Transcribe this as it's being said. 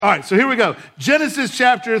All right, so here we go. Genesis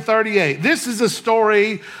chapter 38. This is a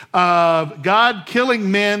story of God killing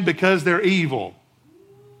men because they're evil.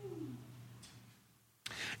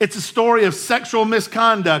 It's a story of sexual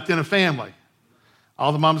misconduct in a family.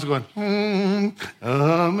 All the moms are going,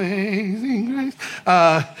 amazing grace.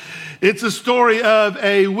 It's a story of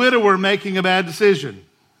a widower making a bad decision.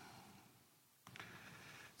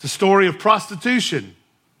 It's a story of prostitution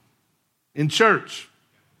in church.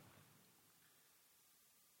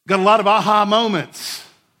 Got a lot of aha moments.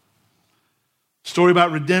 Story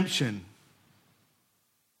about redemption.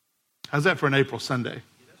 How's that for an April Sunday?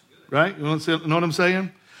 Right? You know what I'm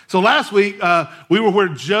saying? So last week, we were where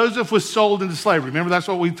Joseph was sold into slavery. Remember, that's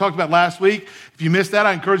what we talked about last week. If you missed that,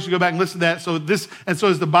 I encourage you to go back and listen to that. So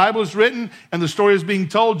as the Bible is written and the story is being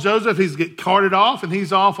told, Joseph, he's get carted off and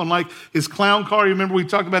he's off on like his clown car. You remember we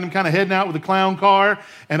talked about him kind of heading out with a clown car,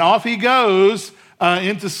 and off he goes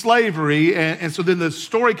into slavery. And so then the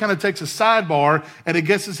story kind of takes a sidebar and it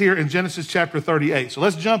gets us here in Genesis chapter 38. So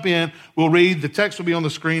let's jump in. We'll read. The text will be on the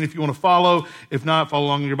screen if you want to follow. If not, follow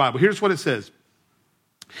along in your Bible. Here's what it says.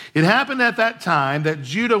 It happened at that time that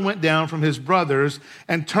Judah went down from his brothers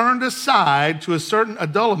and turned aside to a certain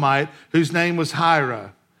Adullamite whose name was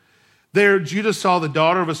Hira. There Judah saw the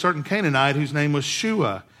daughter of a certain Canaanite whose name was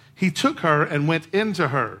Shua. He took her and went into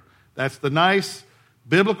her. That's the nice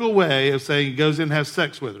biblical way of saying he goes in and has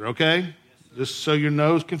sex with her, okay? Just so you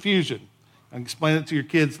know confusion. I can explain it to your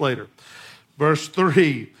kids later. Verse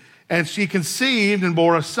 3, and she conceived and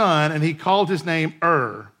bore a son, and he called his name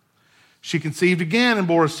She conceived again and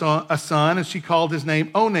bore a son, and she called his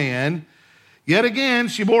name Onan. Yet again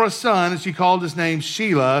she bore a son, and she called his name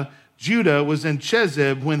Shelah. Judah was in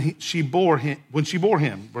Chezib when she bore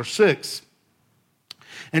him. Verse 6.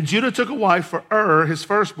 And Judah took a wife for his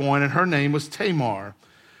firstborn, and her name was Tamar.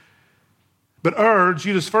 But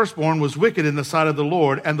Judah's firstborn, was wicked in the sight of the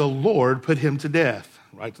Lord, and the Lord put him to death.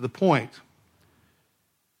 Right to the point.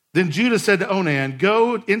 Then Judah said to Onan,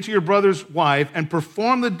 go into your brother's wife and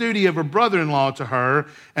perform the duty of a brother-in-law to her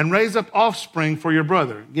and raise up offspring for your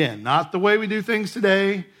brother. Again, not the way we do things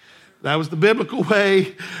today. That was the biblical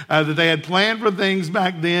way that they had planned for things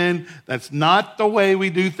back then. That's not the way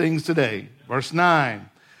we do things today. Verse 9.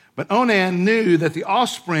 But Onan knew that the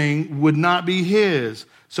offspring would not be his.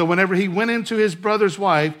 So whenever he went into his brother's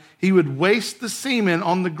wife, he would waste the semen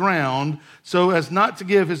on the ground so as not to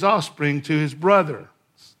give his offspring to his brother.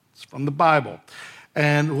 From the Bible.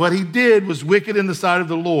 And what he did was wicked in the sight of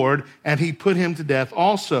the Lord, and he put him to death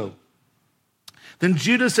also. Then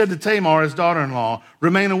Judah said to Tamar, his daughter-in-law,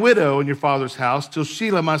 remain a widow in your father's house till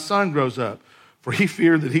Shelah, my son, grows up. For he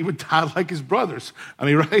feared that he would die like his brothers.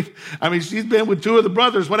 Right? She's been with two of the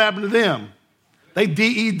brothers. What happened to them? They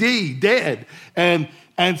D-E-D, dead. And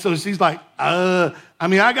so she's like, I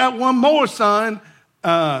got one more son,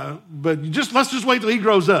 but let's just wait till he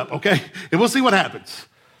grows up, okay? And we'll see what happens.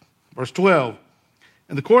 Verse 12,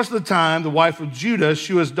 in the course of the time, the wife of Judah,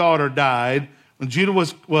 Shua's daughter, died. When Judah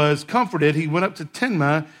was comforted, he went up to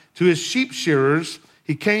Timnah to his sheep shearers.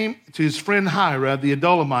 He came to his friend Hira, the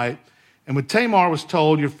Adullamite. And when Tamar was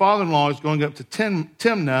told, your father-in-law is going up to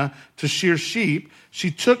Timnah to shear sheep, she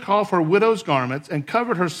took off her widow's garments and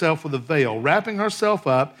covered herself with a veil, wrapping herself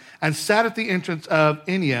up, and sat at the entrance of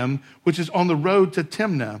Enim, which is on the road to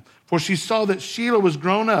Timnah. For she saw that Shelah was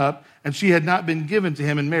grown up, and she had not been given to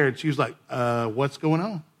him in marriage. She was like, what's going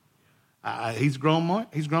on? He's a grown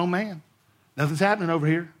man. Nothing's happening over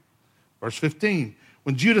here. Verse 15,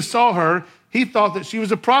 when Judah saw her, he thought that she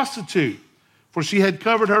was a prostitute, for she had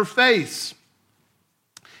covered her face.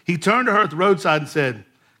 He turned to her at the roadside and said,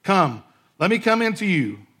 come, let me come in to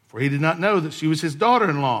you. For he did not know that she was his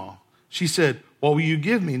daughter-in-law. She said, what will you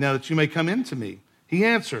give me now that you may come in to me? He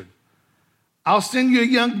answered, I'll send you a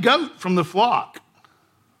young goat from the flock.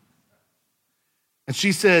 And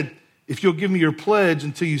she said, if you'll give me your pledge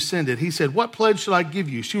until you send it. He said, what pledge shall I give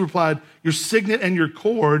you? She replied, your signet and your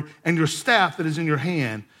cord and your staff that is in your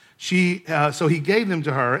hand. So he gave them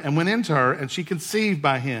to her and went into her, and she conceived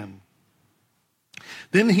by him.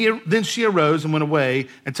 Then she arose and went away,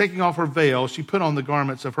 and taking off her veil, she put on the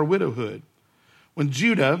garments of her widowhood. When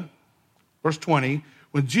Judah, verse 20,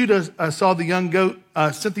 when Judah saw the young goat,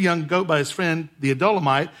 sent the young goat by his friend, the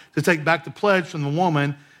Adullamite, to take back the pledge from the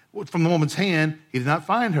woman's hand, he did not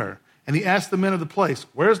find her. And he asked the men of the place,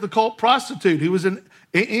 where's the cult prostitute who was in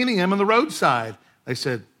Enim on the roadside? They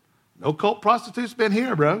said, no cult prostitute's been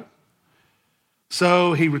here, bro.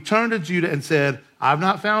 So he returned to Judah and said, I've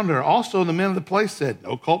not found her. Also, the men of the place said,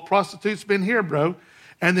 no cult prostitute's been here, bro.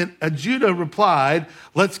 And then Judah replied,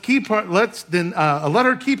 let her keep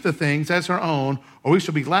the things as her own, or we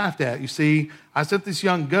shall be laughed at. You see, I sent this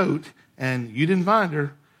young goat, and you didn't find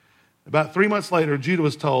her. About 3 months later, Judah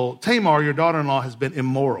was told, Tamar, your daughter-in-law, has been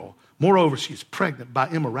immoral. Moreover, she is pregnant by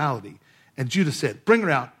immorality. And Judah said, bring her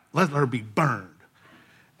out, let her be burned.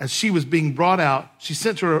 As she was being brought out, she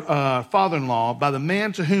sent to her father-in-law, by the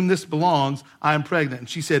man to whom this belongs, I am pregnant. And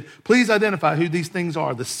she said, please identify who these things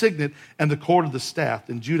are, the signet and the cord of the staff.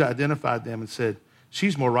 And Judah identified them and said,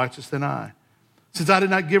 she's more righteous than I, since I did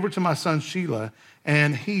not give her to my son Shelah,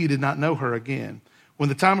 and he did not know her again. When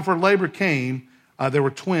the time of her labor came, there were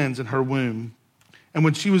twins in her womb. And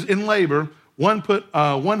when she was in labor, one put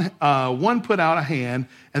out a hand,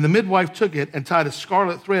 and the midwife took it and tied a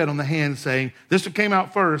scarlet thread on the hand, saying, this one came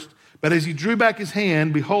out first. But as he drew back his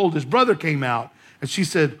hand, behold, his brother came out. And she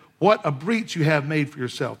said, what a breach you have made for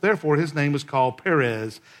yourself. Therefore, his name was called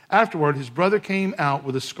Perez. Afterward, his brother came out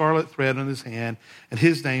with a scarlet thread on his hand, and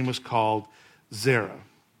his name was called Zerah.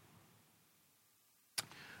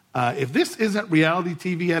 If this isn't reality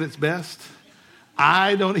TV at its best,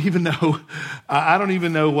 I don't even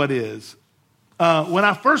know what is. When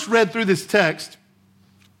I first read through this text,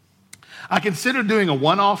 I considered doing a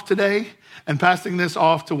one-off today and passing this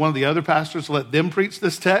off to one of the other pastors to let them preach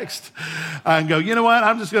this text and go, you know what,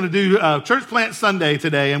 I'm just going to do Church Plant Sunday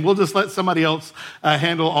today, and we'll just let somebody else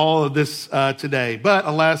handle all of this today. But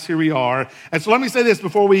alas, here we are. And so let me say this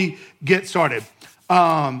before we get started.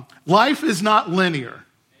 Life is not linear,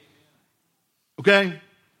 okay?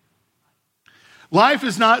 Life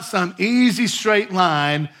is not some easy straight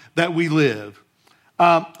line that we live.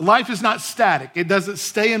 Life is not static. It doesn't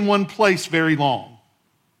stay in one place very long.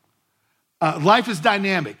 Life is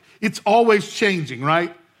dynamic. It's always changing,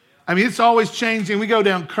 right? I mean, it's always changing. We go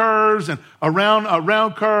down curves and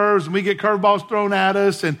around curves, and we get curveballs thrown at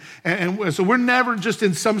us. And so we're never just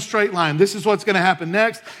in some straight line. This is what's going to happen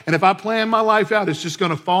next. And if I plan my life out, it's just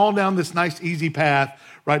going to fall down this nice, easy path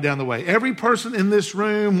right down the way. Every person in this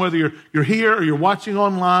room, whether you're here or you're watching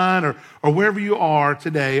online or wherever you are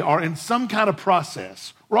today, are in some kind of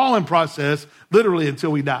process. We're all in process, literally,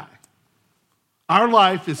 until we die. Our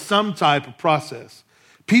life is some type of process.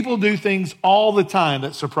 People do things all the time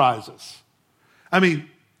that surprise us. I mean,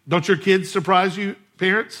 don't your kids surprise you,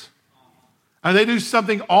 parents? I mean, they do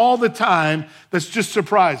something all the time that's just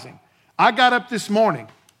surprising. I got up this morning,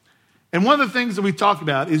 and one of the things that we talk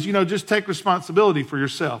about is, just take responsibility for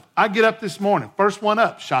yourself. I get up this morning, first one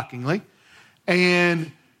up, shockingly,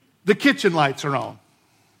 and the kitchen lights are on.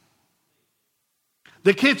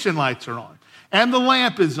 The kitchen lights are on, and the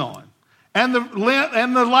lamp is on, and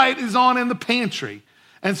the light is on in the pantry.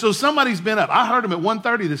 And so somebody's been up. I heard them at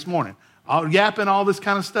 1:30 this morning, all yapping all this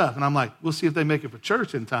kind of stuff. And I'm like, we'll see if they make it for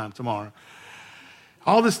church in time tomorrow.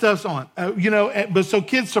 All this stuff's on, but so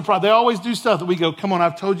kids surprise. They always do stuff that we go, come on,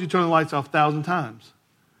 I've told you to turn the lights off 1,000 times.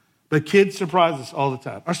 But kids surprise us all the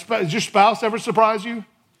time. Does your spouse ever surprise you?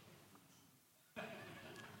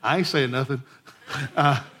 I ain't saying nothing.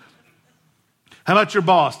 How about your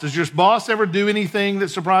boss? Does your boss ever do anything that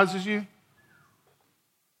surprises you?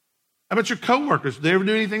 How about your coworkers? Do they ever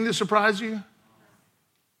do anything that surprises you?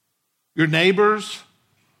 Your neighbors?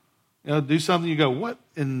 Do something you go, what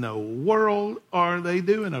in the world are they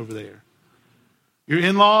doing over there? Your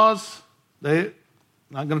in-laws,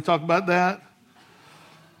 not going to talk about that.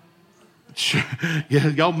 Sure. Yeah,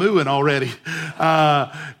 y'all mooing already.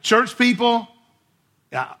 Church people,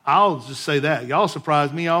 yeah, I'll just say that. Y'all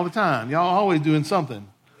surprise me all the time. Y'all always doing something.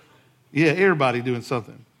 Yeah, everybody doing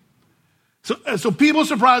something. So people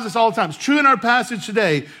surprise us all the time. It's true in our passage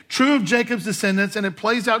today, true of Jacob's descendants, and it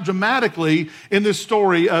plays out dramatically in this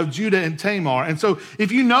story of Judah and Tamar. And so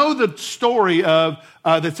if you know the story of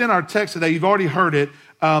that's in our text today, you've already heard it.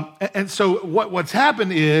 And so what's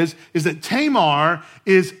happened is that Tamar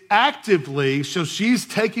is actively, so she's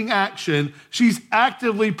taking action, she's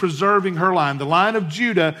actively preserving her line. The line of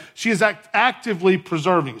Judah, she is actively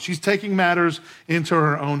preserving it. She's taking matters into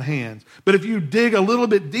her own hands. But if you dig a little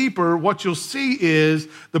bit deeper, what you'll see is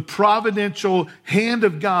the providential hand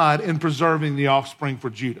of God in preserving the offspring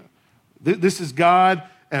for Judah. This is God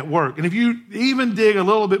at work. And if you even dig a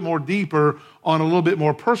little bit more deeper on a little bit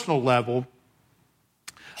more personal level,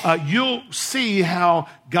 you'll see how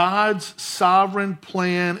God's sovereign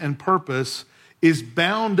plan and purpose is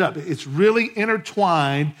bound up. It's really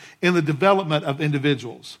intertwined in the development of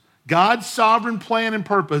individuals. God's sovereign plan and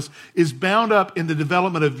purpose is bound up in the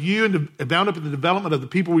development of you and bound up in the development of the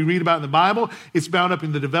people we read about in the Bible. It's bound up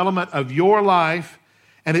in the development of your life,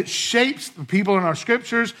 and it shapes the people in our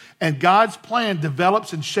scriptures, and God's plan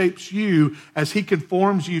develops and shapes you as he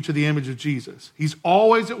conforms you to the image of Jesus. He's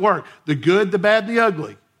always at work, the good, the bad, and the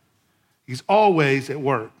ugly. He's always at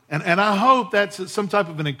work. And I hope that's some type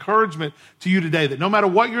of an encouragement to you today, that no matter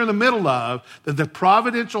what you're in the middle of, that the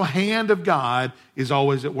providential hand of God is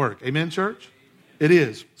always at work. Amen, church? It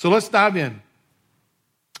is. So let's dive in.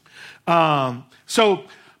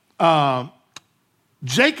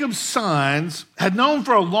 Jacob's sons had known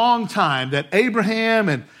for a long time that Abraham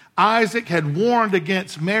and Isaac had warned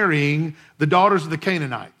against marrying the daughters of the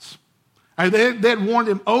Canaanites. They had warned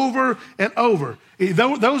him over and over.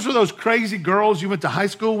 Those were those crazy girls you went to high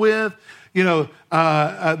school with. You know,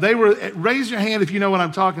 they were, raise your hand if you know what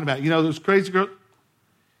I'm talking about. You know, those crazy girls.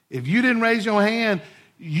 If you didn't raise your hand,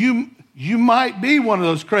 you might be one of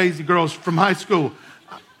those crazy girls from high school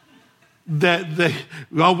that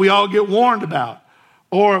we all get warned about.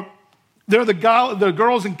 Or they're the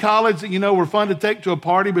girls in college that, you know, were fun to take to a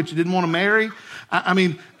party, but you didn't want to marry. I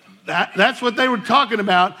mean, that's what they were talking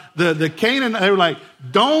about. The Canaan, they were like,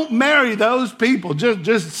 don't marry those people.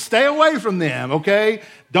 Just stay away from them, okay?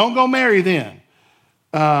 Don't go marry them.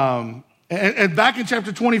 And back in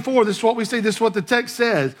chapter 24, this is what we see. This is what the text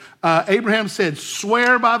says. Abraham said,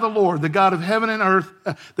 swear by the Lord, the God of heaven and earth,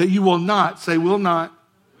 that you will not, say will not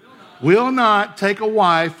take a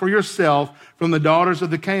wife for yourself from the daughters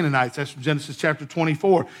of the Canaanites. That's from Genesis chapter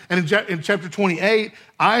 24. And in chapter 28,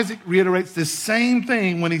 Isaac reiterates the same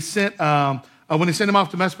thing when he sent him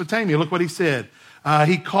off to Mesopotamia. Look what he said.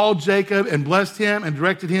 He called Jacob and blessed him and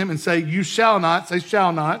directed him and say, you shall not take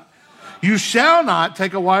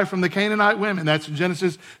a wife from the Canaanite women. That's in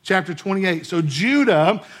Genesis chapter 28. So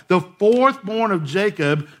Judah, the fourth born of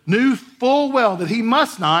Jacob, knew full well that he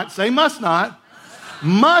must not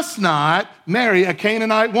marry a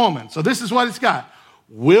Canaanite woman. So this is what it's got.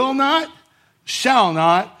 Will not, shall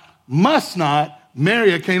not, must not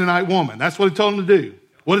marry a Canaanite woman. That's what he told him to do.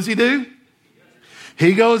 What does he do?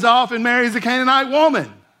 He goes off and marries a Canaanite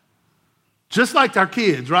woman. Just like our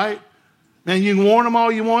kids, right? Man, you can warn them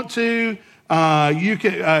all you want to.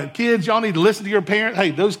 Kids, y'all need to listen to your parents. Hey,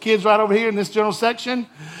 those kids right over here in this general section,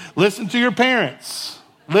 listen to your parents.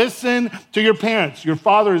 Listen to your parents. Your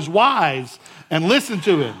father is wise, and listen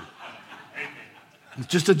to him. It's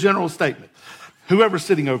just a general statement. Whoever's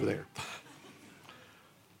sitting over there.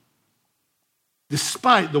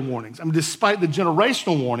 Despite the warnings, despite the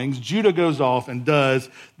generational warnings, Judah goes off and does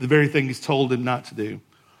the very thing he's told him not to do.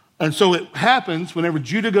 And so it happens whenever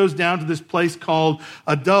Judah goes down to this place called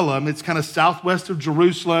Adullam. It's kind of southwest of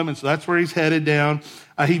Jerusalem, and so that's where he's headed down.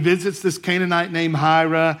 He visits this Canaanite named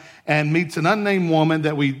Hira and meets an unnamed woman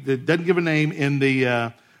that doesn't give a name in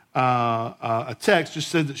the a text, just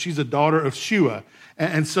says that she's a daughter of Shua.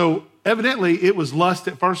 And so evidently it was lust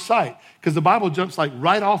at first sight, because the Bible jumps like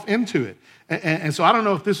right off into it. And so I don't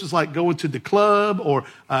know if this was like going to the club or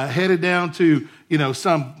headed down to, you know,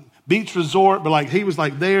 some beach resort, but like he was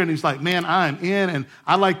like there and he's like, man, I'm in and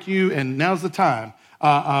I like you and now's the time.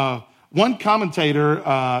 One commentator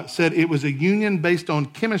said it was a union based on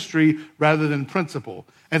chemistry rather than principle.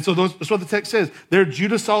 And so that's what the text says. There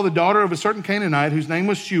Judah saw the daughter of a certain Canaanite whose name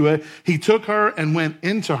was Shua. He took her and went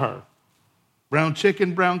into her. Brown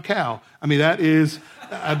chicken, brown cow. I mean, that is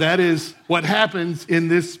what happens in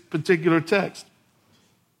this particular text.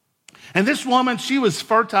 And this woman, she was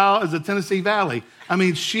fertile as the Tennessee Valley. I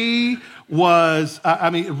mean, she was,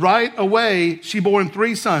 right away, she bore him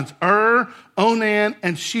 3 sons, Onan,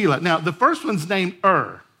 and Shelah. Now, the first one's named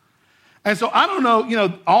And so I don't know, you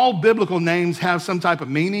know, all biblical names have some type of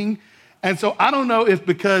meaning. And so I don't know if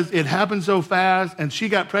because it happened so fast and she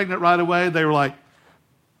got pregnant right away, they were like,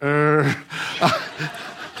 I'm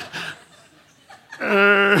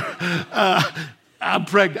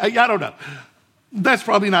pregnant. I don't know. That's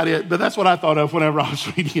probably not it, but that's what I thought of whenever I was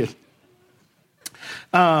reading it.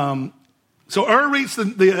 So reached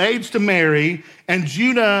the age to marry, and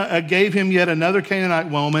Judah gave him yet another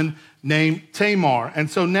Canaanite woman named Tamar. And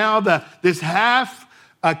so now this half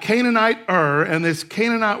Canaanite and this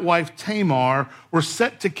Canaanite wife Tamar were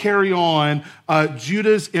set to carry on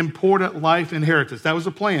Judah's important life inheritance. That was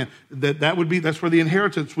the plan. That's where the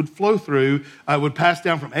inheritance would flow through. Would pass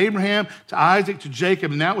down from Abraham to Isaac to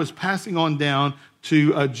Jacob, and that was passing on down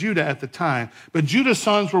to Judah at the time. But Judah's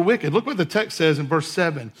sons were wicked. Look what the text says in verse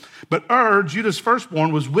 7. But Judah's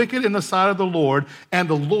firstborn, was wicked in the sight of the Lord, and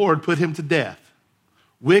the Lord put him to death.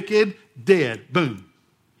 Wicked, dead, boom.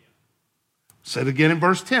 Said again in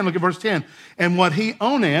verse 10. Look at verse 10. And what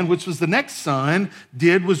Onan, which was the next son,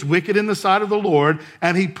 did was wicked in the sight of the Lord,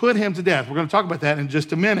 and he put him to death. We're going to talk about that in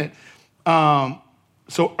just a minute.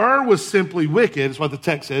 So was simply wicked, is what the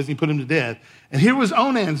text says. He put him to death. And here was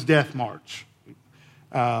Onan's death march.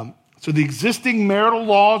 So the existing marital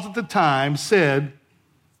laws at the time said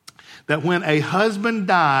that when a husband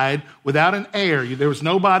died without an heir, there was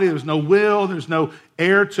nobody, there was no will, there was no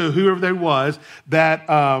heir to whoever there was, that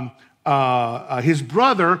his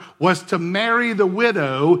brother was to marry the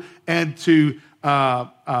widow and to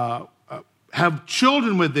have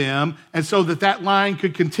children with them, and so that line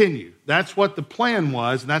could continue. That's what the plan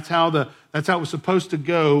was, and that's how it was supposed to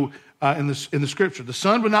go in the scripture. The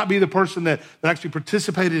son would not be the person that actually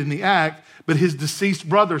participated in the act, but his deceased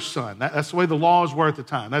brother's son. That's the way the laws were at the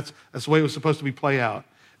time. That's the way it was supposed to be played out.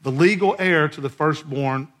 The legal heir to the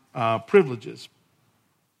firstborn privileges.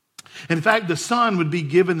 And in fact, the son would be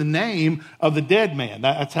given the name of the dead man.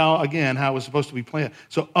 That's how it was supposed to be planned.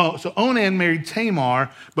 So Onan married Tamar,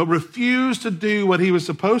 but refused to do what he was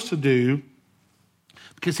supposed to do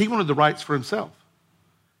because he wanted the rights for himself.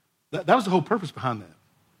 That was the whole purpose behind that.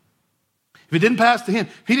 If it didn't pass to him,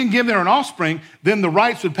 if he didn't give her an offspring, then the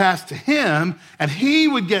rights would pass to him, and he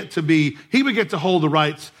would get to hold the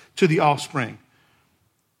rights to the offspring.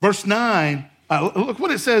 Verse 9, look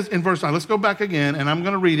what it says in verse 9. Let's go back again, and I'm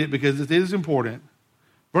going to read it because it is important.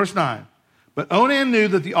 Verse 9. But Onan knew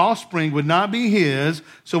that the offspring would not be his,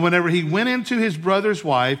 so whenever he went into his brother's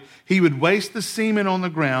wife, he would waste the semen on the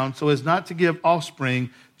ground so as not to give offspring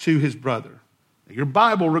to his brother. Now, your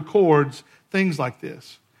Bible records things like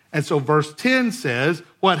this. And so verse 10 says,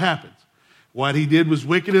 what happens? What he did was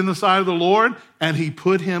wicked in the sight of the Lord, and he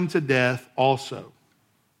put him to death also.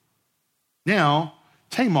 Now,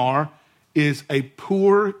 Tamar is a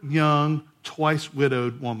poor, young, twice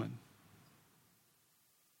widowed woman.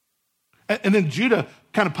 And then Judah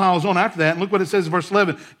kind of piles on after that. And look what it says in verse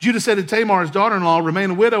 11. Judah said to Tamar, his daughter-in-law,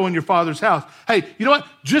 remain a widow in your father's house. Hey, you know what?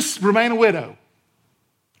 Just remain a widow.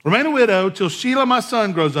 Remain a widow till Shelah, my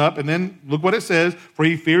son, grows up. And then look what it says, for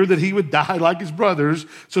he feared that he would die like his brothers.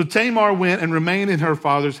 So Tamar went and remained in her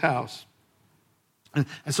father's house. And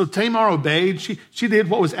so Tamar obeyed. She did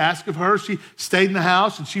what was asked of her. She stayed in the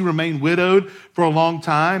house and she remained widowed for a long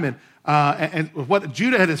time. And what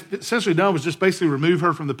Judah had essentially done was just basically remove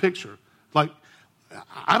her from the picture. Like,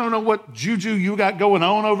 I don't know what juju you got going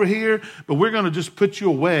on over here, but we're going to just put you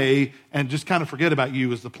away and just kind of forget about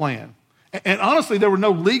you as the plan. And honestly, there were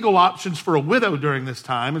no legal options for a widow during this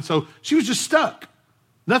time. And so she was just stuck.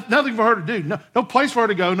 Nothing for her to do. No place for her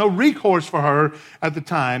to go. No recourse for her at the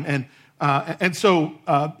time. And so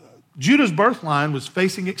Judah's birth line was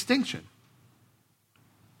facing extinction.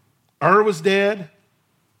 Was dead.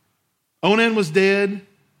 Onan was dead.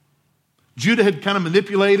 Judah had kind of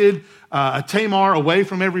manipulated Tamar away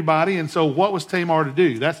from everybody. And so what was Tamar to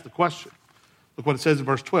do? That's the question. Look what it says in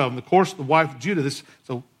verse 12. In the course of the wife of Judah,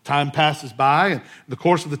 so time passes by, and in the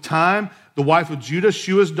course of the time, the wife of Judah,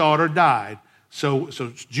 Shua's daughter, died. So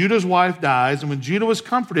Judah's wife dies, and when Judah was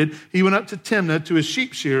comforted, he went up to Timnah to his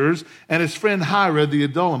sheep shearers and his friend Hira the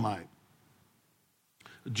Adullamite.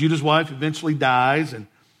 Judah's wife eventually dies, and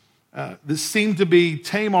this seemed to be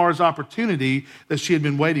Tamar's opportunity that she had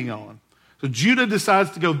been waiting on. So Judah decides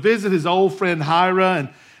to go visit his old friend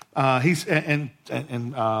Hira, and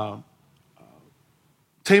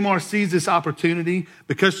Tamar sees this opportunity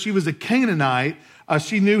because she was a Canaanite.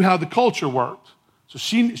 She knew how the culture worked. So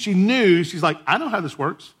she knew, she's like, I know how this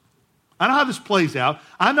works. I know how this plays out.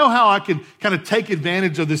 I know how I can kind of take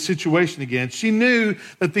advantage of this situation again. She knew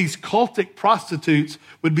that these cultic prostitutes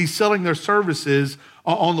would be selling their services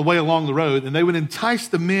on the way along the road, and they would entice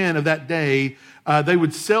the men of that day. They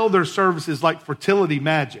would sell their services like fertility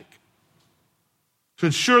magic to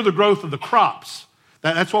ensure the growth of the crops.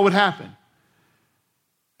 That's what would happen.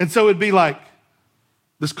 And so it'd be like,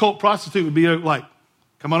 this cult prostitute would be like,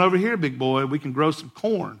 come on over here, big boy, we can grow some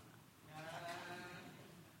corn.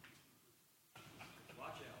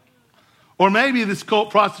 Or maybe this cult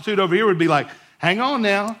prostitute over here would be like, hang on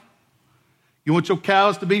now, you want your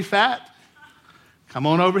cows to be fat? Come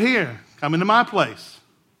on over here, come into my place.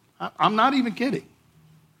 I'm not even kidding.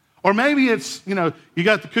 Or maybe it's, you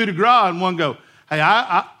got the coup de grace and one go, hey,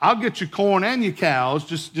 I'll get your corn and your cows.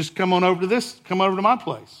 Just come on over to my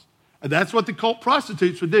place. And that's what the cult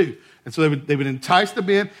prostitutes would do. And so they would entice the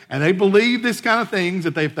men, and they believed this kind of things,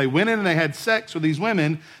 that if they went in and they had sex with these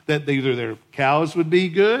women, that either their cows would be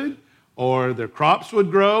good, or their crops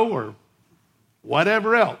would grow, or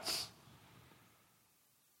whatever else.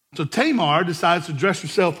 So Tamar decides to dress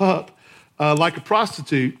herself up like a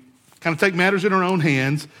prostitute, kind of take matters in her own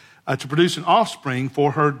hands, to produce an offspring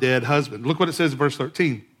for her dead husband. Look what it says in verse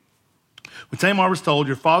 13. When Tamar was told,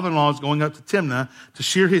 your father-in-law is going up to Timnah to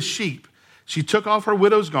shear his sheep, she took off her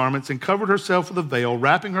widow's garments and covered herself with a veil,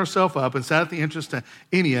 wrapping herself up, and sat at the entrance to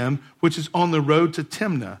Enaim, which is on the road to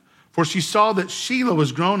Timnah. For she saw that Shelah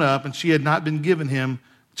was grown up, and she had not been given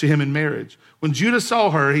to him in marriage. When Judah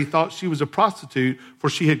saw her, he thought she was a prostitute, for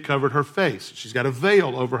she had covered her face. She's got a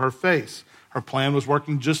veil over her face. Her plan was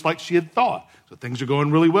working just like she had thought. So things are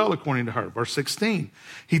going really well according to her. Verse 16,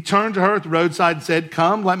 he turned to her at the roadside and said,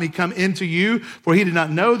 "Come, let me come into you," for he did not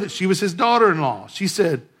know that she was his daughter-in-law. She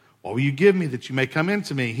said, "What will you give me that you may come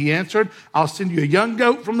into me?" He answered, "I'll send you a young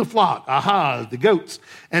goat from the flock." Aha, the goats.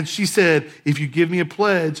 And she said, "If you give me a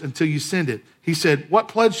pledge until you send it." He said, "What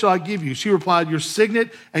pledge shall I give you?" She replied, "Your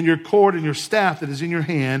signet and your cord and your staff that is in your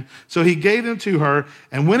hand." So he gave them to her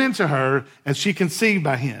and went into her, and she conceived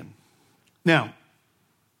by him. Now,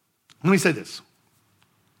 let me say this.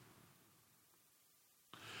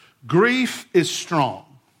 Grief is strong.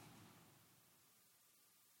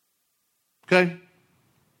 Okay?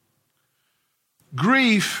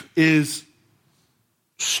 Grief is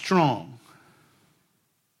strong.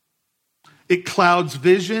 It clouds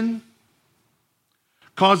vision,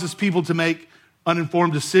 causes people to make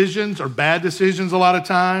uninformed decisions or bad decisions a lot of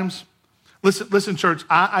times. Listen, church,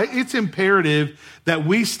 it's imperative that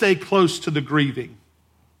we stay close to the grieving.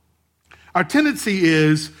 Our tendency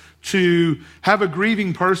is to have a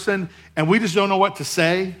grieving person and we just don't know what to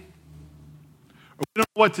say, or we don't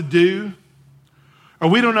know what to do, or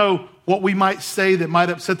we don't know what we might say that might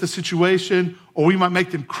upset the situation, or we might make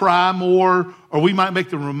them cry more, or we might make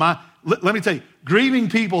them remind. Let me tell you, grieving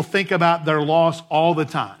people think about their loss all the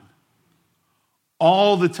time.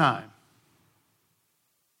 All the time.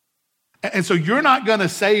 And so you're not going to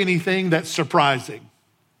say anything that's surprising.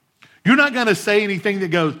 You're not going to say anything that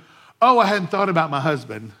goes, "Oh, I hadn't thought about my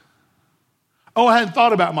husband. Oh, I hadn't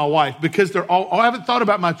thought about my wife," because I haven't thought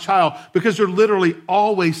about my child, because they're literally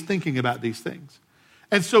always thinking about these things.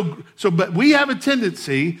 And but we have a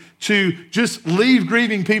tendency to just leave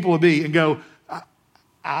grieving people be and go,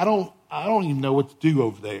 I don't even know what to do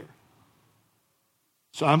over there.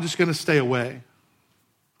 So I'm just going to stay away.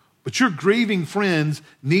 But your grieving friends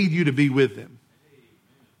need you to be with them.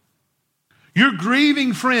 Your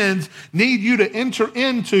grieving friends need you to enter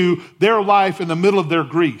into their life in the middle of their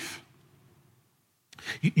grief.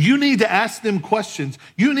 You need to ask them questions.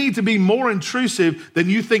 You need to be more intrusive than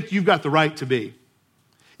you think you've got the right to be.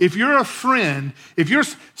 If you're a friend, if you're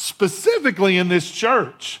specifically in this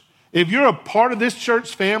church, if you're a part of this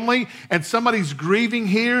church family and somebody's grieving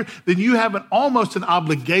here, then you have almost an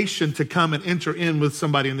obligation to come and enter in with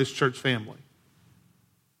somebody in this church family.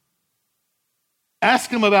 Ask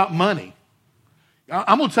them about money.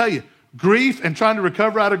 I'm going to tell you, grief and trying to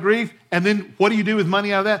recover out of grief, and then what do you do with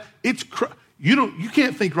money out of that? You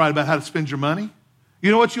can't think right about how to spend your money.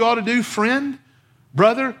 You know what you ought to do, friend,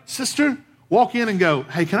 brother, sister? Walk in and go,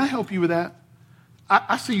 "Hey, can I help you with that?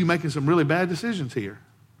 I see you making some really bad decisions here.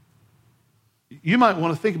 You might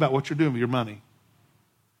want to think about what you're doing with your money.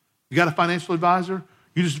 You got a financial advisor?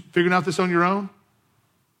 You just figuring out this on your own?"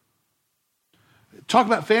 Talk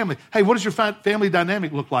about family. Hey, what does your family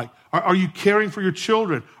dynamic look like? Are you caring for your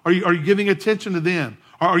children? Are you giving attention to them?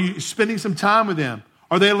 Are you spending some time with them?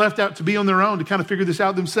 Are they left out to be on their own to kind of figure this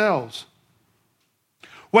out themselves?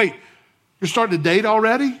 Wait, you're starting to date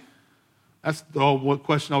already? That's what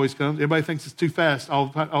question always comes. Everybody thinks it's too fast all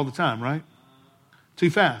the time, right? Too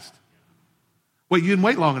fast. Wait, you didn't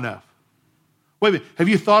wait long enough. Wait a minute. Have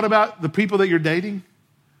you thought about the people that you're dating?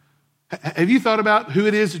 Have you thought about who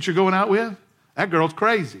it is that you're going out with? That girl's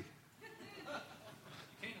crazy.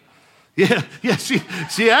 Yeah,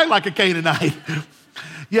 she act like a Canaanite.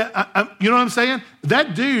 Yeah, you know what I'm saying?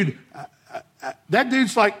 That dude's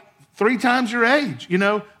like 3 times your age,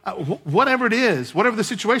 whatever it is, whatever the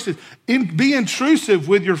situation is. Be intrusive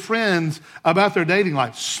with your friends about their dating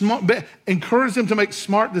life. Encourage them to make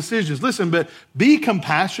smart decisions. Listen, but be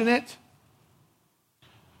compassionate.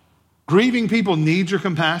 Grieving people need your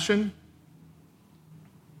compassion.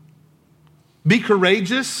 Be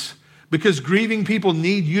courageous, because grieving people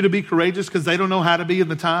need you to be courageous because they don't know how to be in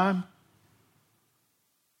the time.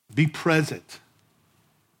 Be present.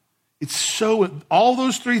 All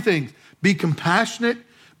those 3 things: be compassionate,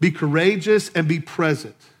 be courageous, and be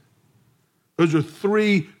present. Those are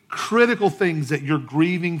 3 critical things that your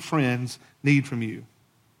grieving friends need from you.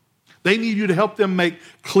 They need you to help them make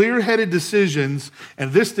clear-headed decisions,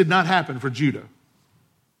 and this did not happen for Judah.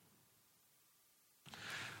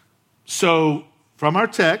 So, from our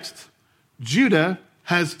text, Judah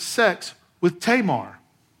has sex with Tamar.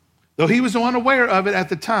 Though he was unaware of it at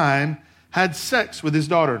the time, had sex with his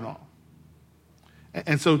daughter-in-law.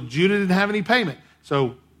 And so Judah didn't have any payment.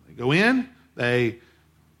 So they go in, they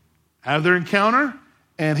have their encounter,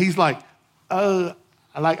 and he's like, I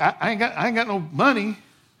ain't got no money.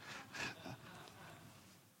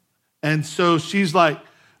 And so she's like,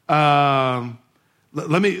 how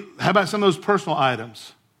about some of those personal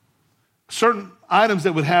items? certain items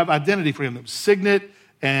that would have identity for him. There was signet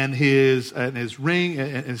and his ring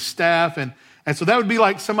and his staff. And so that would be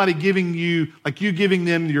like somebody giving you, like you giving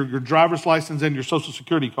them your driver's license and your social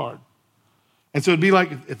security card. And so it'd be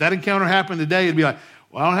like, if that encounter happened today, it'd be like,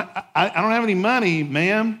 well, I don't have any money,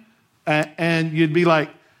 ma'am. And you'd be like,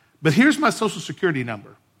 but here's my social security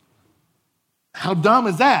number. How dumb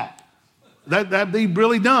is that? That'd be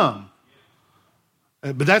really dumb.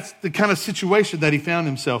 But that's the kind of situation that he found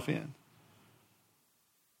himself in.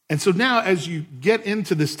 And so now as you get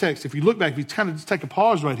into this text, if you look back, if you kind of just take a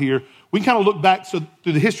pause right here, we can kind of look back through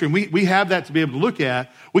the history, and we have that to be able to look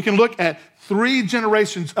at. We can look at 3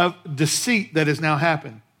 generations of deceit that has now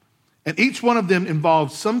happened. And each one of them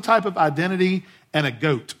involves some type of identity and a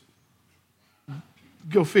goat.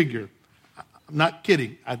 Go figure. I'm not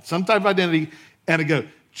kidding. Some type of identity and a goat.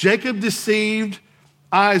 Jacob deceived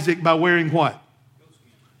Isaac by wearing what?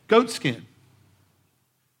 Goat skin.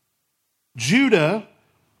 Judah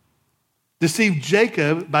deceived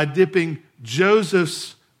Jacob by dipping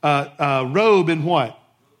Joseph's robe in what?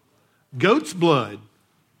 Goat's blood.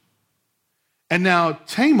 And now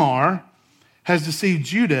Tamar has deceived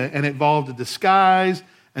Judah and involved a disguise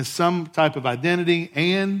and some type of identity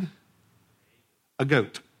and a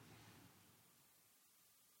goat.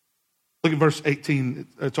 Look at verse 18.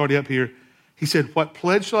 It's already up here. He said, what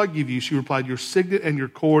pledge shall I give you? She replied, your signet and your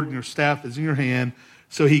cord and your staff is in your hand.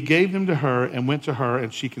 So he gave them to her and went to her,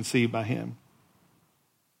 and she conceived by him.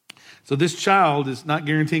 So this child is not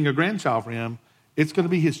guaranteeing a grandchild for him. It's going to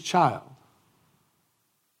be his child.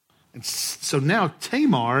 And so now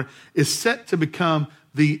Tamar is set to become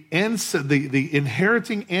the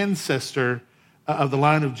inheriting ancestor of the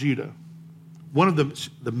line of Judah. One of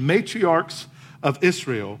the matriarchs of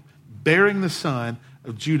Israel, bearing the son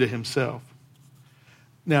of Judah himself.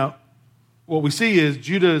 Now, what we see is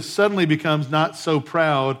Judah suddenly becomes not so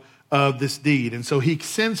proud of this deed. And so he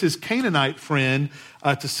sends his Canaanite friend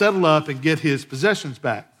to settle up and get his possessions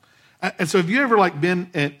back. And so have you ever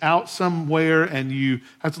been out somewhere and you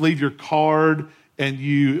have to leave your card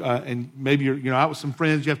and maybe you're out with some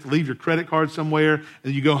friends, you have to leave your credit card somewhere,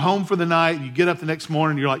 and you go home for the night and you get up the next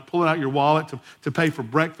morning and you're like pulling out your wallet to pay for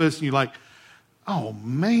breakfast, and you're like, oh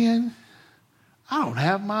man, I don't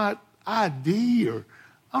have my ID or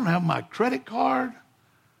I don't have my credit card.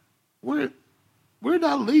 Where did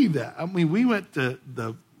I leave that? I mean, we went to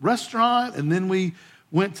the restaurant, and then we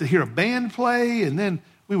went to hear a band play, and then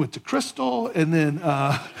we went to Crystal, and then,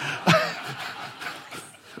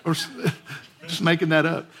 or just making that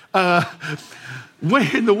up.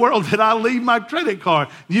 Where in the world did I leave my credit card?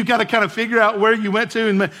 You've got to kind of figure out where you went to,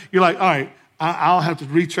 and you're like, all right, I'll have to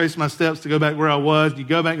retrace my steps to go back where I was. You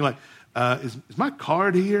go back, and you're like, is my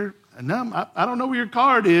card here? No, I don't know where your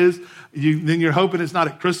card is. Then you're hoping it's not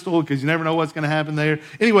at Crystal because you never know what's going to happen there.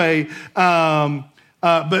 Anyway,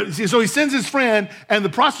 but so he sends his friend, and the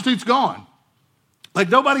prostitute's gone. Like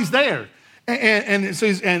nobody's there. And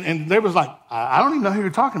so they was like, I don't even know who you're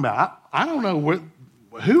talking about. I don't know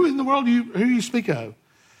who in the world who you speak of.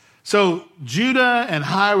 So Judah and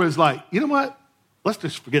Hira is like, you know what? Let's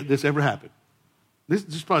just forget this ever happened. This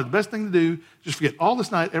is probably the best thing to do. Just forget all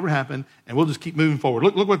this night ever happened, and we'll just keep moving forward.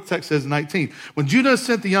 Look what the text says in 19. When Judah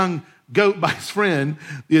sent the young goat by his friend,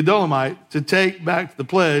 the Adullamite, to take back the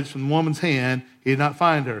pledge from the woman's hand, he did not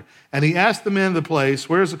find her. And he asked the men of the place,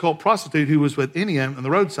 where's the cult prostitute who was with Eniam on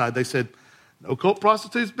the roadside? They said, no cult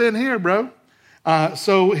prostitute's been here, bro.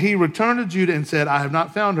 So he returned to Judah and said, I have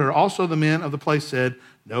not found her. Also the men of the place said,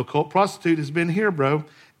 no cult prostitute has been here, bro.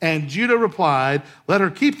 And Judah replied, let her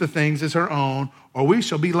keep the things as her own, or we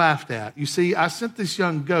shall be laughed at. You see, I sent this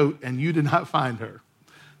young goat, and you did not find her.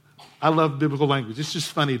 I love biblical language. It's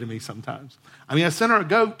just funny to me sometimes. I mean, I sent her a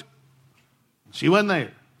goat. She wasn't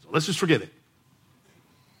there. So let's just forget it.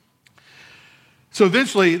 So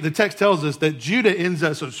eventually, the text tells us that Judah ends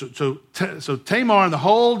up, so Tamar in the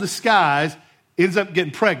whole disguise ends up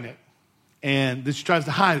getting pregnant. And then she tries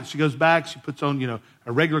to hide it. She goes back, she puts on, her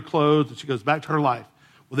regular clothes, and she goes back to her life.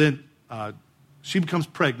 Well, then she becomes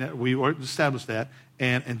pregnant. We already established that.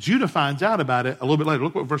 And Judah finds out about it a little bit later.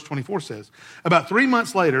 Look what verse 24 says. About 3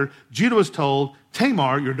 months later, Judah was told,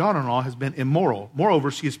 Tamar, your daughter-in-law, has been immoral.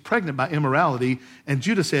 Moreover, she is pregnant by immorality. And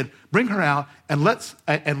Judah said, bring her out and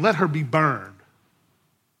let her be burned.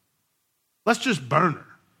 Let's just burn her.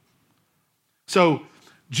 So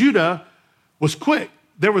Judah was quick.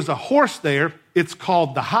 There was a horse there. It's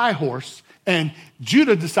called the high horse. And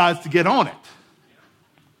Judah decides to get on it.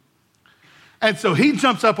 And so he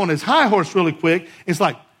jumps up on his high horse really quick. It's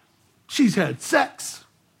like, she's had sex,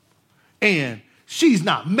 and she's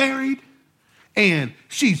not married, and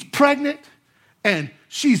she's pregnant, and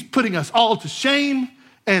she's putting us all to shame,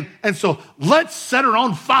 And so let's set her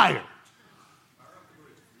on fire.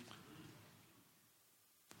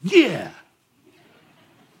 Yeah.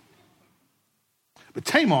 But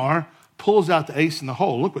Tamar pulls out the ace in the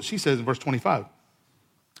hole. Look what she says in verse 25.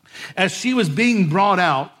 As she was being brought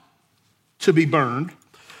out to be burned,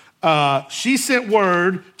 she sent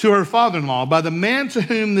word to her father-in-law, by the man to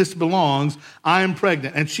whom this belongs, I am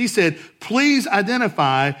pregnant. And she said, please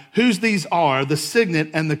identify whose these are, the signet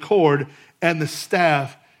and the cord and the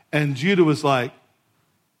staff. And Judah was like,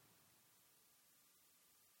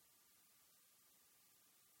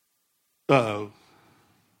 uh-oh.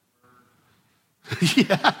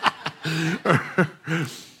 Yeah.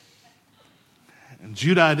 And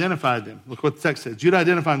Judah identified them. Look what the text says. Judah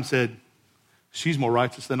identified and said, she's more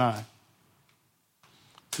righteous than I,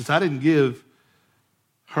 since I didn't give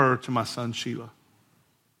her to my son Shelah.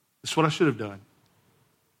 This is what I should have done.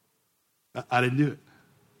 I didn't do it.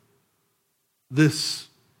 This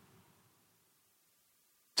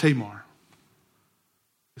Tamar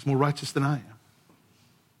is more righteous than I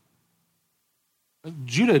am.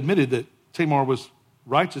 Judah admitted that Tamar was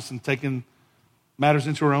righteous and taking matters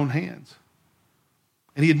into her own hands.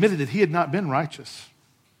 And he admitted that he had not been righteous.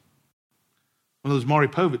 One of those Maury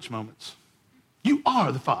Povich moments. You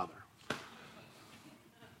are the father.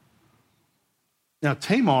 Now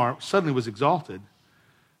Tamar suddenly was exalted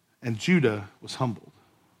and Judah was humbled.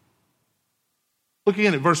 Look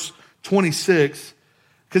again at verse 26,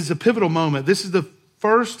 because it's a pivotal moment. This is the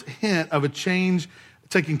first hint of a change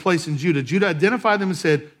taking place in Judah. Judah identified them and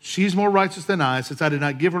said, she's more righteous than I, since I did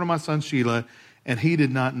not give her to my son Shelah, and he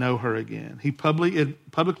did not know her again. He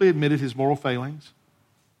publicly admitted his moral failings.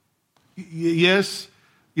 Yes,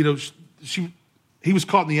 he was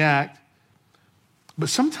caught in the act, but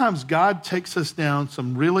sometimes God takes us down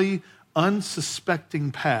some really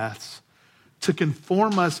unsuspecting paths to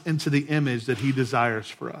conform us into the image that he desires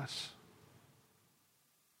for us.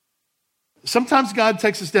 Sometimes God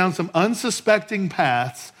takes us down some unsuspecting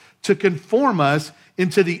paths to conform us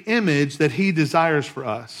into the image that he desires for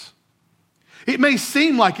us. It may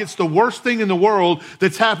seem like it's the worst thing in the world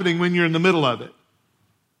that's happening when you're in the middle of it.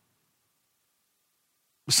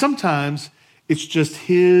 Sometimes it's just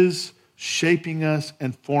his shaping us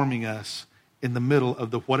and forming us in the middle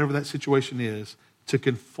of whatever that situation is, to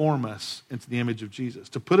conform us into the image of Jesus,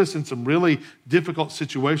 to put us in some really difficult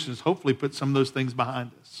situations, hopefully put some of those things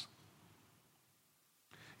behind us.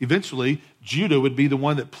 Eventually, Judah would be the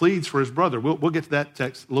one that pleads for his brother. We'll get to that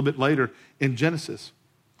text a little bit later in Genesis.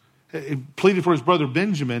 He pleaded for his brother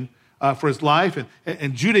Benjamin for his life,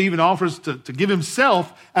 and Judah even offers to give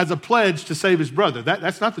himself as a pledge to save his brother.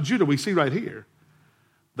 That's not the Judah we see right here.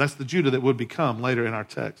 That's the Judah that would become later in our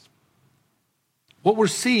text. What we're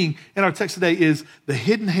seeing in our text today is the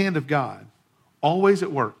hidden hand of God, always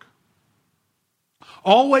at work,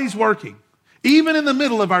 always working, even in the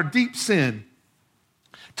middle of our deep sin,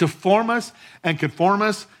 to form us and conform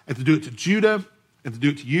us, and to do it to Judah, and to do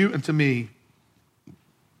it to you and to me,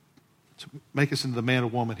 to make us into the man or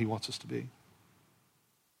woman he wants us to be.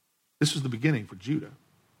 This was the beginning for Judah.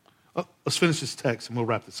 Let's finish this text and we'll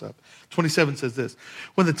wrap this up. 27 says this: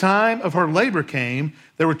 when the time of her labor came,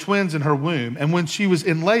 there were twins in her womb. And when she was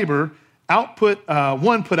in labor,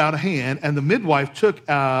 one put out a hand, and the midwife took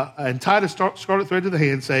and tied a scarlet thread to the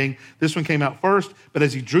hand, saying, this one came out first. But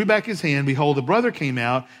as he drew back his hand, behold, the brother came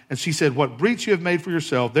out. And she said, what breach you have made for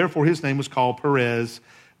yourself. Therefore his name was called Perez.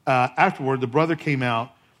 Afterward, the brother came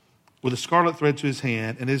out with a scarlet thread to his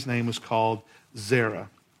hand, and his name was called Zerah.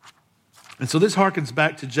 And so this harkens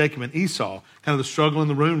back to Jacob and Esau, kind of the struggle in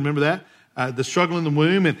the womb. Remember that? The struggle in the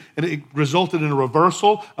womb, and it resulted in a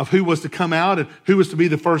reversal of who was to come out and who was to be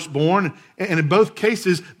the firstborn. And in both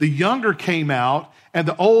cases, the younger came out, and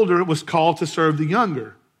the older was called to serve the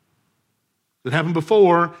younger. It happened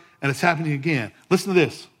before, and it's happening again. Listen to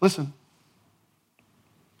this. Listen.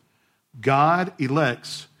 God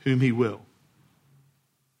elects whom he will.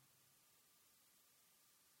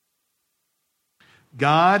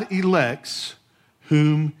 God elects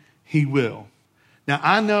whom he will. Now,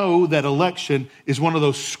 I know that election is one of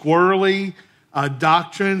those squirrely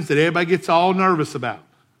doctrines that everybody gets all nervous about,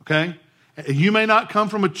 okay? You may not come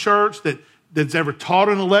from a church that's ever taught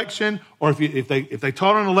an election, or if they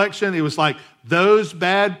taught an election, it was like those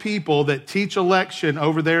bad people that teach election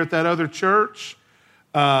over there at that other church.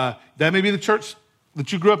 That may be the church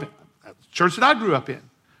that you grew up in, the church that I grew up in,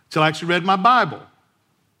 until I actually read my Bible.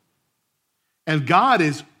 And God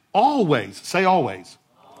is always, say always,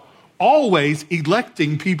 always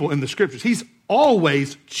electing people in the scriptures. He's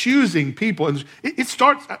always choosing people. And it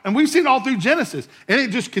starts, and we've seen it all through Genesis, and it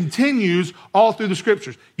just continues all through the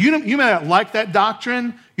scriptures. You may not like that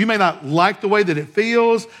doctrine. You may not like the way that it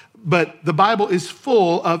feels, but the Bible is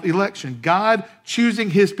full of election. God choosing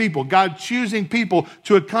his people. God choosing people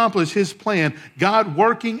to accomplish his plan. God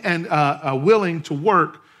working and willing to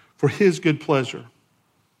work for his good pleasure.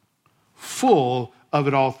 Full of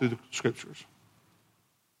it all through the scriptures.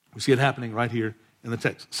 We see it happening right here in the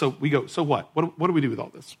text. So we go, so what? What do we do with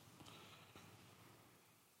all this?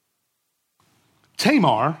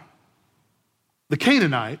 Tamar, the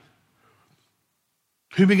Canaanite,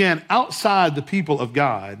 who began outside the people of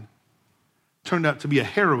God, turned out to be a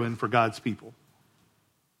heroine for God's people.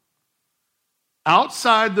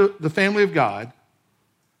 Outside the family of God,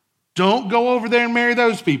 don't go over there and marry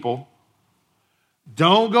those people.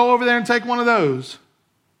 Don't go over there and take one of those.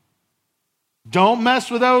 Don't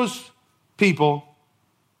mess with those people.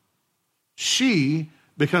 She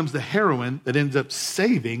becomes the heroine that ends up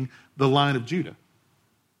saving the line of Judah.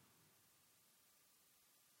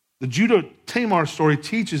 The Judah-Tamar story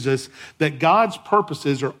teaches us that God's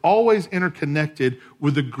purposes are always interconnected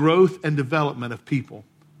with the growth and development of people.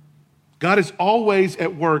 God is always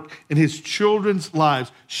at work in his children's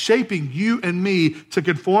lives, shaping you and me to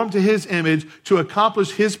conform to his image, to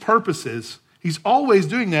accomplish his purposes. He's always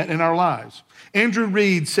doing that in our lives. Andrew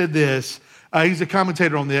Reed said this. He's a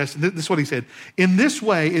commentator on this, and this is what he said. In this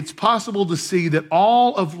way, it's possible to see that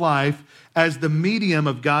all of life as the medium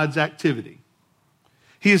of God's activity.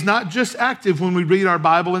 He is not just active when we read our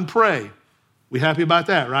Bible and pray. We happy about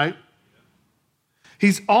that, right?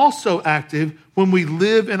 He's also active when we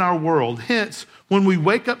live in our world. Hence, when we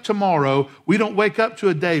wake up tomorrow, we don't wake up to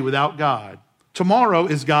a day without God. Tomorrow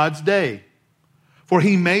is God's day. For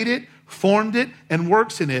he made it, formed it, and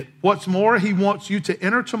works in it. What's more, he wants you to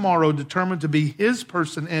enter tomorrow determined to be his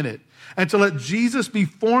person in it, and to let Jesus be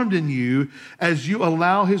formed in you as you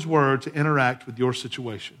allow his word to interact with your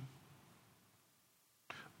situation.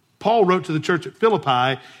 Paul wrote to the church at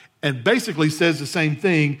Philippi and basically says the same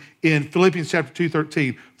thing in Philippians chapter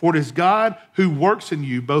 2:13. For it is God who works in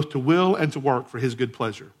you both to will and to work for his good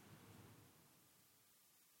pleasure.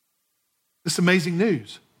 This is amazing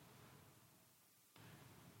news.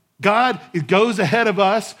 God goes ahead of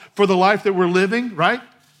us for the life that we're living, right?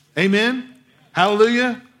 Amen?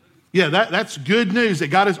 Hallelujah. Yeah, that's good news, that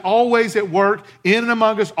God is always at work in and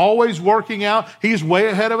among us, always working out. He's way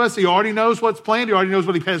ahead of us. He already knows what's planned. He already knows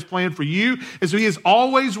what he has planned for you. And so he is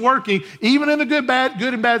always working, even in the good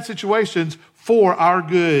and bad situations, for our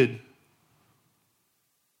good.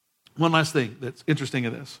 One last thing that's interesting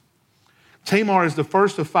in this. Tamar is the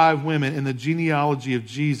first of 5 women in the genealogy of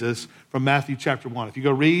Jesus from Matthew chapter 1. If you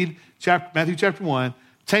go read Matthew chapter 1,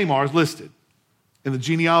 Tamar is listed in the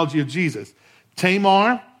genealogy of Jesus.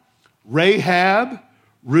 Tamar, Rahab,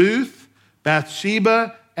 Ruth,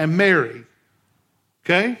 Bathsheba, and Mary.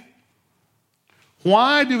 Okay?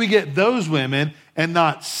 Why do we get those women and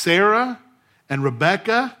not Sarah and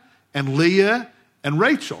Rebecca and Leah and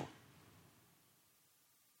Rachel?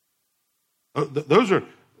 Those are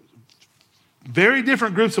very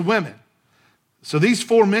different groups of women. So these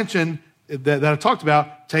 4 mentioned that I talked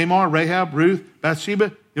about, Tamar, Rahab, Ruth, Bathsheba,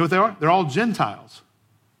 you know what they are? They're all Gentiles.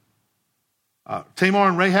 Tamar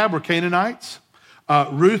and Rahab were Canaanites.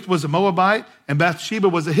 Ruth was a Moabite, and Bathsheba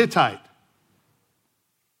was a Hittite.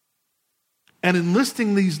 And in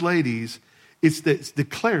listing these ladies, it's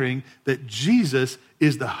declaring that Jesus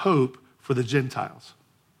is the hope for the Gentiles.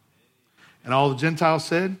 And all the Gentiles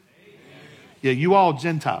said? Amen. Yeah, you all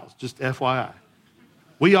Gentiles, just FYI.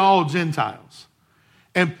 We all Gentiles.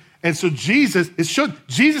 And so Jesus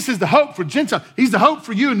is the hope for Gentiles. He's the hope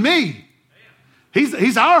for you and me.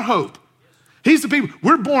 He's our hope. He's the people.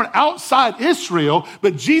 We're born outside Israel,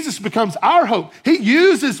 but Jesus becomes our hope. He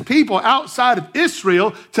uses people outside of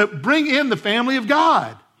Israel to bring in the family of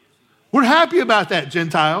God. We're happy about that,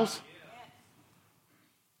 Gentiles.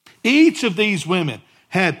 Each of these women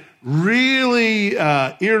had really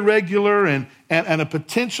irregular and a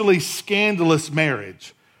potentially scandalous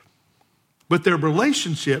marriage. But their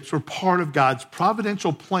relationships were part of God's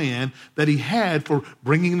providential plan that he had for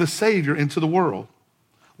bringing the Savior into the world.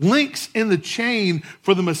 Links in the chain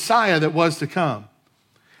for the Messiah that was to come.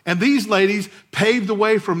 And these ladies paved the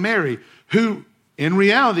way for Mary, who in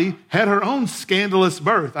reality had her own scandalous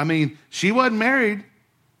birth. I mean, she wasn't married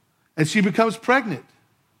and she becomes pregnant.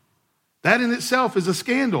 That in itself is a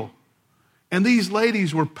scandal. And these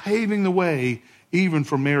ladies were paving the way even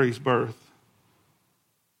for Mary's birth.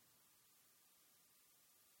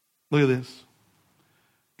 Look at this.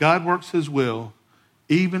 God works his will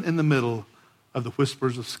even in the middle of the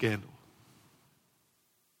whispers of scandal.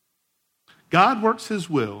 God works his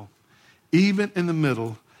will even in the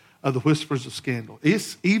middle of the whispers of scandal.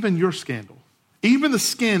 It's even your scandal. Even the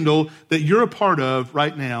scandal that you're a part of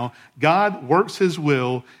right now, God works his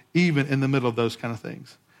will even in the middle of those kind of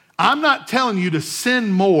things. I'm not telling you to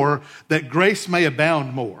sin more that grace may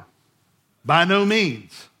abound more. By no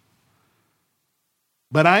means.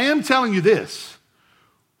 But I am telling you this.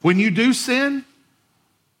 When you do sin,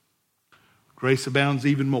 grace abounds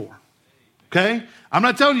even more. Okay? I'm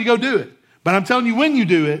not telling you go do it. But I'm telling you when you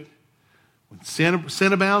do it, when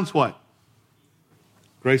sin abounds, what?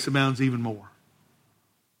 Grace abounds even more.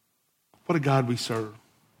 What a God we serve.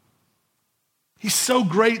 He's so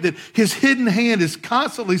great that his hidden hand is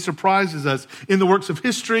constantly surprises us in the works of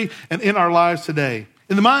history and in our lives today.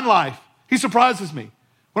 In my life, he surprises me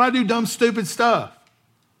when I do dumb, stupid stuff.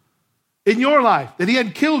 In your life, that he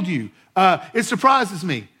hadn't killed you, it surprises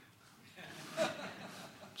me.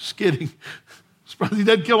 Just kidding. Surprised he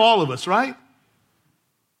doesn't kill all of us, right?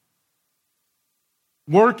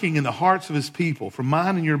 Working in the hearts of his people for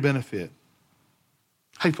mine and your benefit.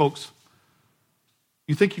 Hey, folks,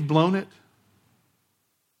 you think you've blown it?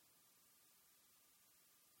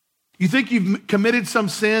 You think you've committed some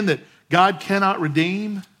sin that God cannot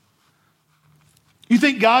redeem? You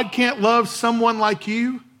think God can't love someone like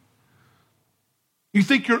you? You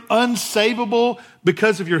think you're unsavable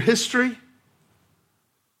because of your history?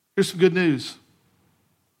 Here's some good news.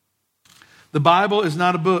 The Bible is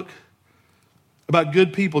not a book about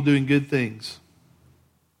good people doing good things.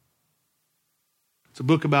 It's a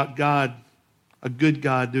book about God, a good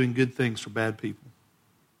God doing good things for bad people.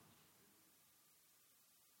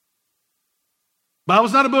 The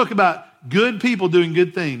Bible's not a book about good people doing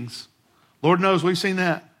good things. Lord knows we've seen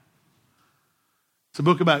that. It's a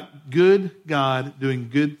book about good God doing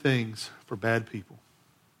good things for bad people.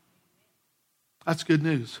 That's good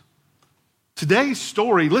news. Today's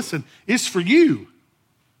story, listen, is for you.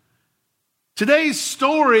 Today's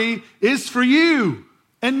story is for you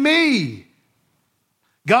and me.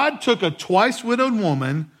 God took a twice widowed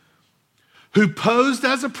woman who posed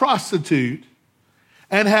as a prostitute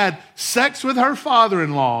and had sex with her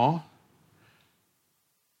father-in-law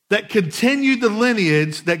that continued the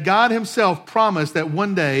lineage that God himself promised that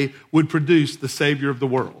one day would produce the Savior of the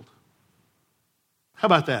world. How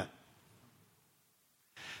about that?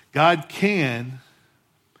 God can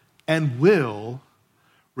and will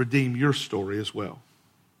redeem your story as well.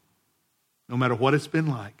 No matter what it's been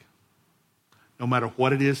like, no matter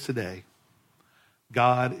what it is today,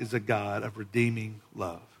 God is a God of redeeming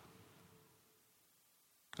love.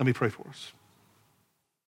 Let me pray for us.